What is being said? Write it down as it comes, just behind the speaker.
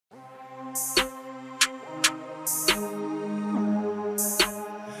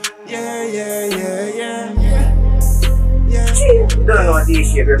Yeah, yeah, yeah, yeah, yeah. You don't know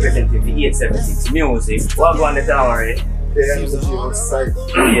this shit representing the 876 music. What go on the Tamare?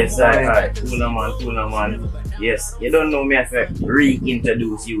 Yes, I. Cool man. Yes, you don't know me, I have to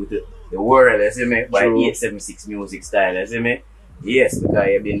reintroduce you to the world, you see me, by 876 music style, you see me. Yes, because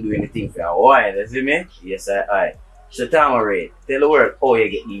you've been doing the thing for a while, you see me. Yes, I. So Tamare, tell the world how you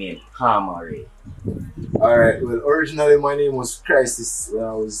get the name Tamare. Alright, well, originally my name was Crisis when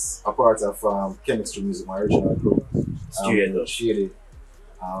I was a part of Chemistry Music, my original group. Shady,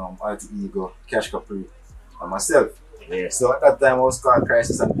 Alter Ego, Cash Capri, and myself. Yeah. So at that time I was called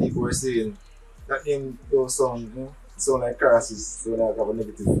Crisis, and people were saying that name don't sound like Crisis, so like have a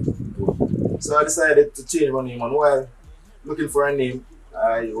negative tone. So I decided to change my name, and while looking for a name,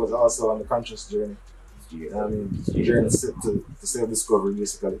 I was also on the conscious journey. I mean, journey to self-discovery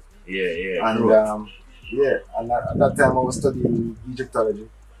basically. Yeah. And and at that time I was studying Egyptology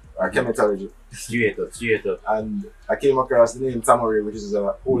or chematology. Straight up. And I came across the name Tamare, which is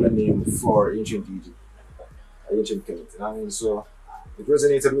an older name for ancient Egypt, ancient Kemet. I mean, so it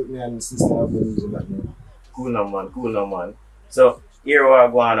resonated with me, and since then I've been using that name. Cool no man. So here we are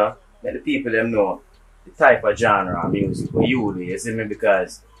going to let the people them know the type of genre of music what you do, you see me,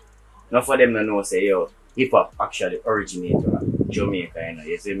 because enough of them don't know say yo hip hop actually originated from Jamaica, you know,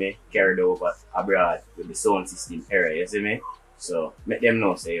 you see me, carried over abroad with the sound system era, you see me. So make them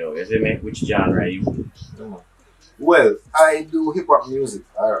know say yo, you see me, which genre you do. Well, I do hip hop music.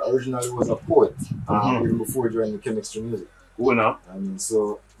 I originally was a poet, even before joining chemistry music. Cool no? I mean,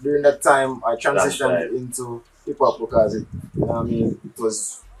 so during that time I transitioned into hip hop because it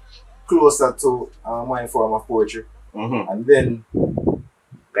was closer to my form of poetry. And then you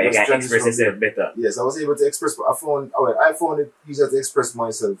can express yourself better. Yes, I was able to express. I found it easier to express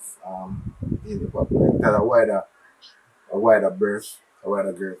myself in hip hop, like had a wider girth, you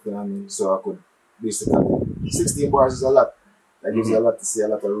know what I mean? So I could basically 16 bars is a lot. That gives you a lot to say, a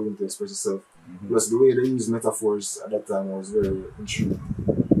lot of room to express yourself. Plus the way they use metaphors at that time I was very intrigued.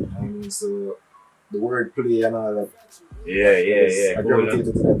 I mean, so the word play and all that. Yeah. I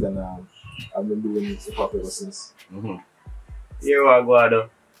gravitated to that, and I've been doing hip hop ever since. Here we go though.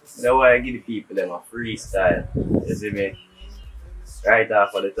 That's why I give the people them a freestyle. You see me? Right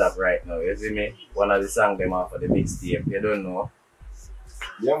off of the top right now, you see me? One of the songs them off of the mixtape, you don't know.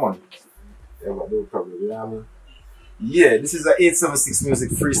 Yeah man. Yeah, but no problem, you know what I mean? Yeah, this is a 876 music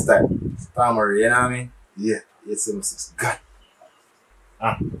freestyle. Tamare, you know what I mean? Yeah, 876. God.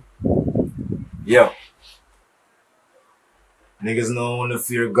 Yo. Niggas know when to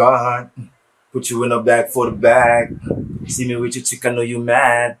fear God. Put you in a bag for the bag. See me with your chick, I know you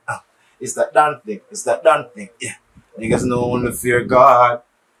mad. It's that done thing. Yeah. Niggas know when to fear God.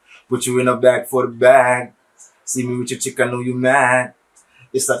 Put you in a bag for the bag. See me with your chick, I know you mad.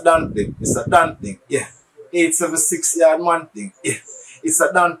 It's a done thing. Yeah. 876 yard man thing. Yeah. It's a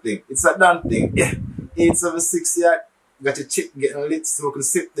done thing. Yeah. 876 yard. Got your chick getting lit, smoking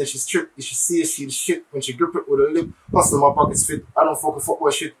sip, then she strip. You should see her, she the shit. When she grip it with her lip, hustle my pockets fit. I don't fucking fuck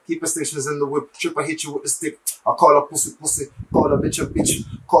with shit. Keep her stations in the whip. Trip, I hit you with the stick. I call her pussy. Call her bitch a bitch.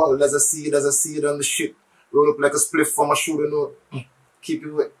 Call her as I see it on the shit. Roll up like a spliff for my shooter note. Keep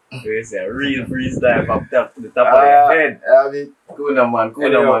it wet. It's a real freestyle from top to the top of your head. I mean, cool no man. You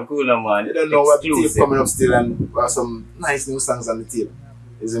don't know what the tape coming up still, and some nice new songs on the tape.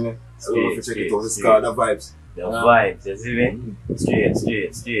 Isn't it? So if you check it out, it's called The Vibes. The vibes, you see me?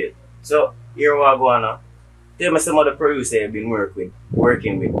 Straight. So here we are going now. Tell me some of the producers you've been working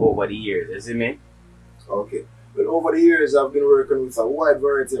with over the years, you see me? Okay. Well, over the years I've been working with a wide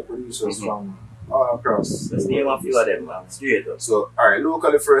variety of producers from all across. Let's name a few of them, man. Straight up. So, alright,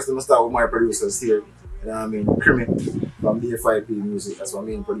 locally first, I'm going to start with my producers here. You know what I mean? Krimi from DFIP Music, that's my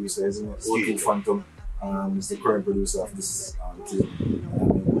main producer, isn't it? O2 Phantom is the current producer of this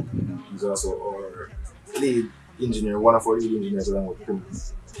team. He's also our lead engineer, one of our lead engineers along with Krimi.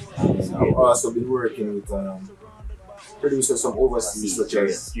 I've also been working with producers from overseas, such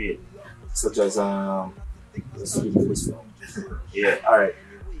as let's give me this one. Yeah. Alright.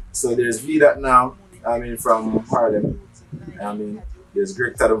 So there's VDOT now, from Harlem. There's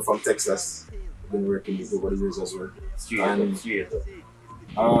Greg Tatum from Texas. I've been working with over the years as well. Straight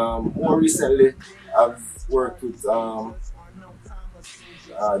up. More recently, I've worked with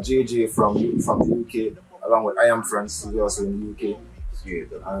JJ from the UK, along with I Am France, who's also in the UK.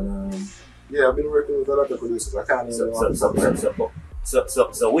 Straight up. And I've been working with a lot of producers. I can't even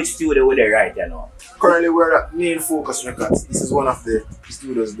So which studio were they right now? Currently we're at Main Focus Records. This is one of the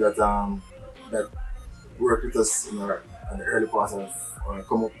studios that worked with us at the early part of our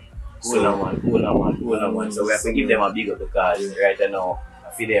come up. Cool on man. So we have to give them a big up because right now,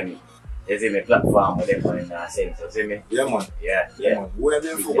 I feel them, you see me, platform with them in a sense, you see me? Yeah, man. Yeah. Man. We have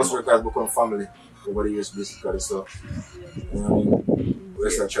been focus records become family over the years, basically. So, you know what I mean? We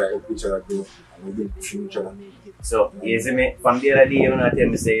just try to help each other grow and we've been pushing each other. So, you see me, from the other day, you know, tell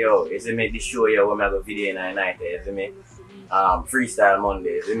me, say, yo, you see me, this show here, when I go video in the night, you see me? Freestyle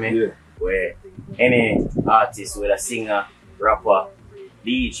Monday, you see me? Yeah. Where any artist, whether singer, rapper,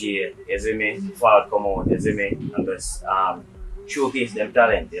 DJ, you see me, fall come out, you see me, and just showcase them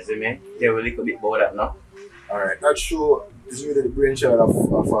talent, you see me? Tell a little bit about that now. Alright, that show is really the brainchild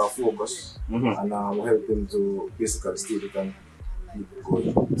of our focus, and we help them to basically stay with and keep it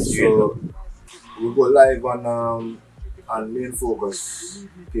going. So we go live on main focus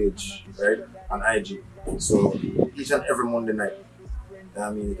page, right, on IG. So each and every Monday night. I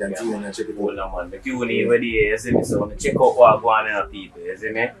mean, you can tune in and check it out. Hold on, man. Make you need over there, you see me? So, check out what going on, people, you see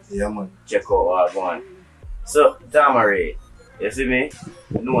me? Yeah, man. Check out what going on. So, Tamare, you see me?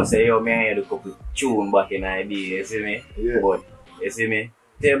 You know, say, yo, man, I had a couple tune back in the day, you see me? Yeah. But, you see me?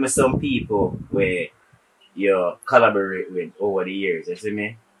 Tell me some people where you collaborate with over the years, you see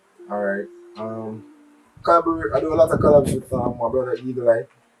me? Alright. Collaborate. I do a lot of collabs with my brother Eagle Eye.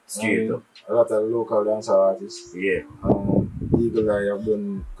 Straight up. A lot of local dancer artists. Yeah. Eagle Eye, I've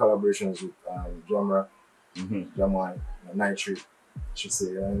done collaborations with Jamra, Jamai, Nitrate, I should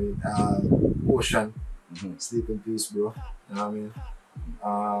say. You know what I mean? Ocean, Sleep in Peace, bro. You know what I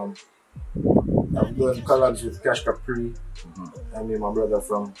mean? I've done collabs with Cash Capri. I mean, my brother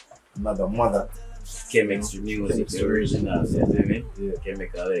from another mother. Chemistry Music, the original, you see me? Yeah.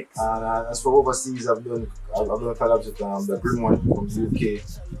 Chemical X. And as for overseas, I've done collabs with the Green One from the UK.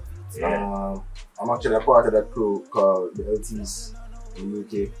 Yeah. I'm actually a part of that crew called the LTs in the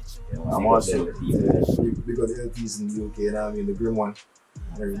UK. Yeah, I'm also big of the LTs in the UK, you know what I mean? The Green One,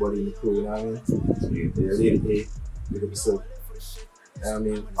 and everybody in the crew, you know what I mean? The Lady A, big up yourself. You know what I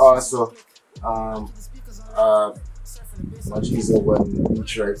mean? Also, my G's over in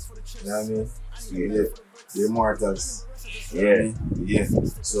Detroit, you know what I mean? Yeah, the Immortals. Yeah. Yeah.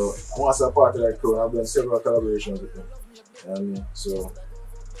 So I'm also a part of that crew. I've done several collaborations with them. You know what I mean? So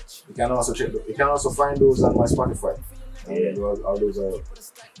you can also check. You can also find those on my Spotify. Yeah. All those are.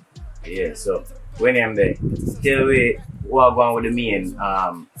 Yeah. So when I'm there, tell me what going with the main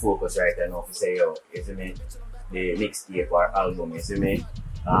focus right now. To say yo, you see me, the mixtape or album. You see me.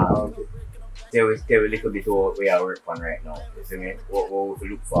 Okay. Tell me a little bit what we are working on right now. You see me. What we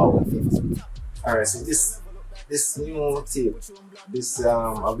look forward to. Alright. So this new tape,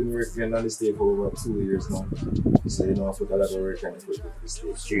 I've been working on this tape for over 2 years now. So you know, I put a lot of work on it with this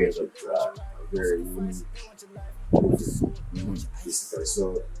tape. Cheers. Very unique. Basically.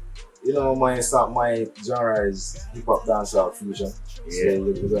 So you know, my genre is hip hop dancehall fusion. Yeah. So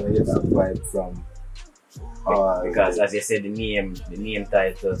you're gonna get that vibe from because as you said, the name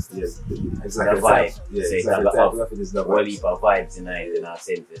title, yes, the exactly. vibe. Yeah, so exactly. it's Type of it is the whole vibe. heap of vibes in a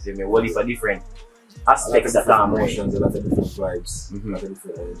sense. You see me, whole heap of different aspects of Tamare. Emotions, a lot of different vibes, a lot of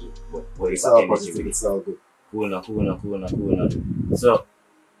different energy. But whole heap It's of all chemistry positive, with it. it's all good. Cool. So,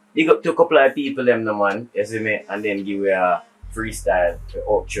 big up to a couple of people, them, no man, you see me, and then give you a freestyle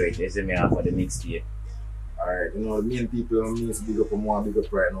outro it, you see me, for the mixtape. Alright, you know, the main people I need to big up and more big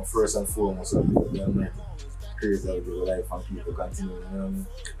up right now. First and foremost, I big up the Almighty Creator of the life and people continue, you know what I mean?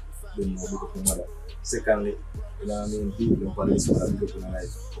 Then more big up the mother. Secondly, you know what I mean, people in police when I big up in the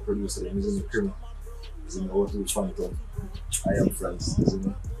life, producer, them, using the criminal, using the O2 Phantom, I Am Friends, using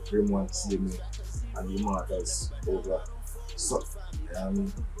the Grim One, Save Me, and the Immortals over. So, you know what I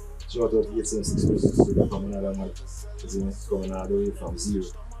mean? Shout out to 876MUZIK, so they're coming another man, coming all the way from zero.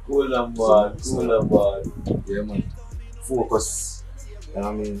 Cool and bad. Yeah, man. Focus. You know what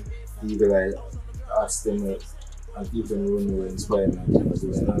I mean? Eagle Eye, ask them and people in the room will inspire me. You know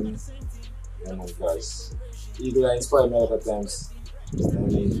what I mean? Yeah, man, guys. Eagle Eye inspired me a lot of times. You know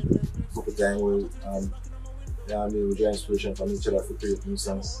what I mean? Couple times we, you know what I mean? We draw inspiration from each other to create new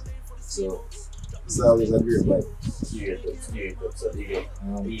songs. So, it's always a great vibe. Straight up. So, big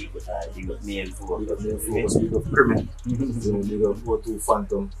up me and four. Big up main focus, big up criminal. Big up O2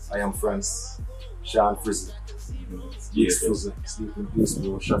 Phantom, I Am Friends, Sean Frizzy. Big Frizzy, Sleep in Peace,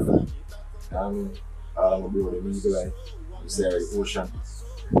 bro, Shaka. You know what I mean? All my bro, the Eagle Eye, Zary, Ocean.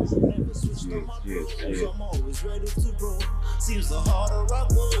 Yeah. I'm always ready to grow. Seems the harder I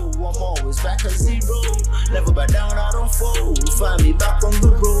go, I'm always back at zero. Never back down, I don't fold. Find me back on the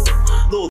road.